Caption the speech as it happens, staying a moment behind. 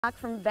Mark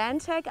from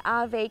Vantec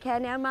RV Care.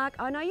 Now Mark,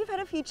 I know you've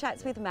had a few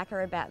chats with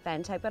Macca about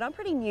Vantec, but I'm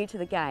pretty new to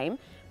the game.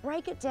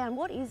 Break it down,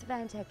 what is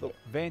Vantec? Look,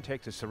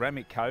 Vantec's a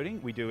ceramic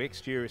coating. We do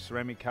exterior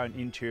ceramic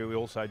coating, interior we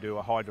also do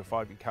a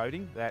hydrophobic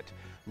coating that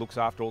looks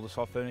after all the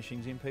soft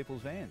furnishings in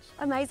people's vans.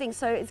 Amazing,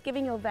 so it's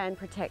giving your van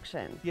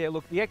protection. Yeah,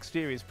 look, the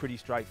exterior is pretty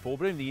straightforward,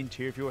 but in the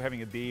interior, if you're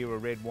having a beer or a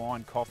red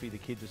wine, coffee, the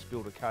kids have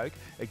spilled a Coke,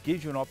 it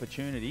gives you an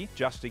opportunity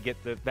just to get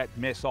that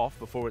mess off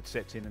before it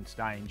sets in and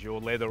stains your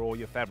leather or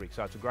your fabric.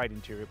 So it's a great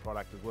interior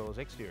product as well as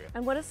exterior.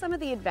 And what are some of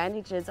the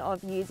advantages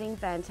of using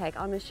Vantec?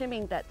 I'm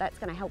assuming that that's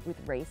going to help with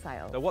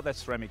resale. So what that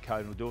ceramic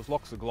coating will do is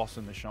locks the gloss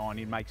and the shine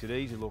in, makes it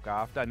easy to look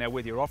after. Now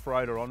whether you're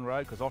off-road or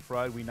on-road, because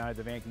off-road we know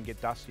the van can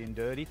get dusty and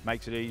dirty,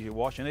 makes it easy to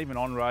wash, and even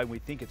on-road we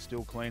think it's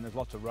still clean. There's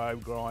lots of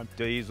road grime,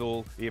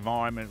 diesel, the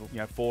environment,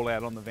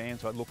 fallout on the van,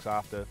 so it looks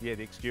after the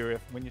exterior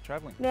when you're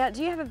travelling. Now,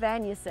 do you have a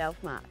van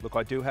yourself, Mark? Look,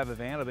 I do have a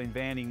van. I've been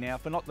vanning now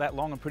for not that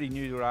long. I'm pretty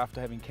new to it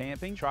after having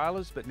camping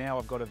trailers, but now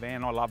I've got a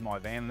van. I love my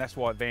van, and that's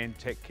why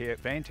Vantec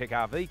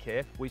RV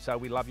Care, we say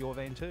we love your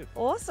van too.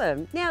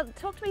 Awesome. Now,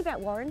 talk to me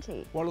about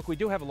warranty. Well, look, we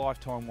do have a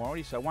lifetime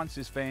warranty, so once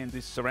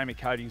this ceramic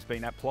coating's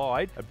been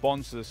applied, it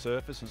bonds to the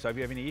surface, and so if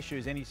you have any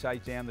issues any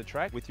stage down the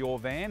track with your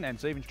van, and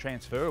it's even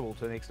transferable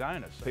to the next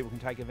owner, so people can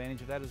take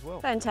advantage of that as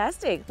well.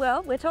 Fantastic.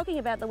 Well, we're talking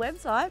about the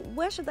website.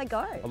 Where should they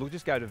go? Oh, look,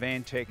 just go to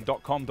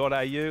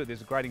vantec.com.au.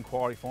 There's a great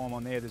inquiry form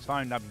on there. There's a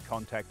phone number you can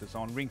contact us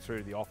on. Ring through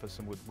to the office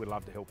and we'd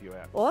love to help you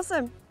out.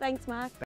 Awesome. Thanks, Mark.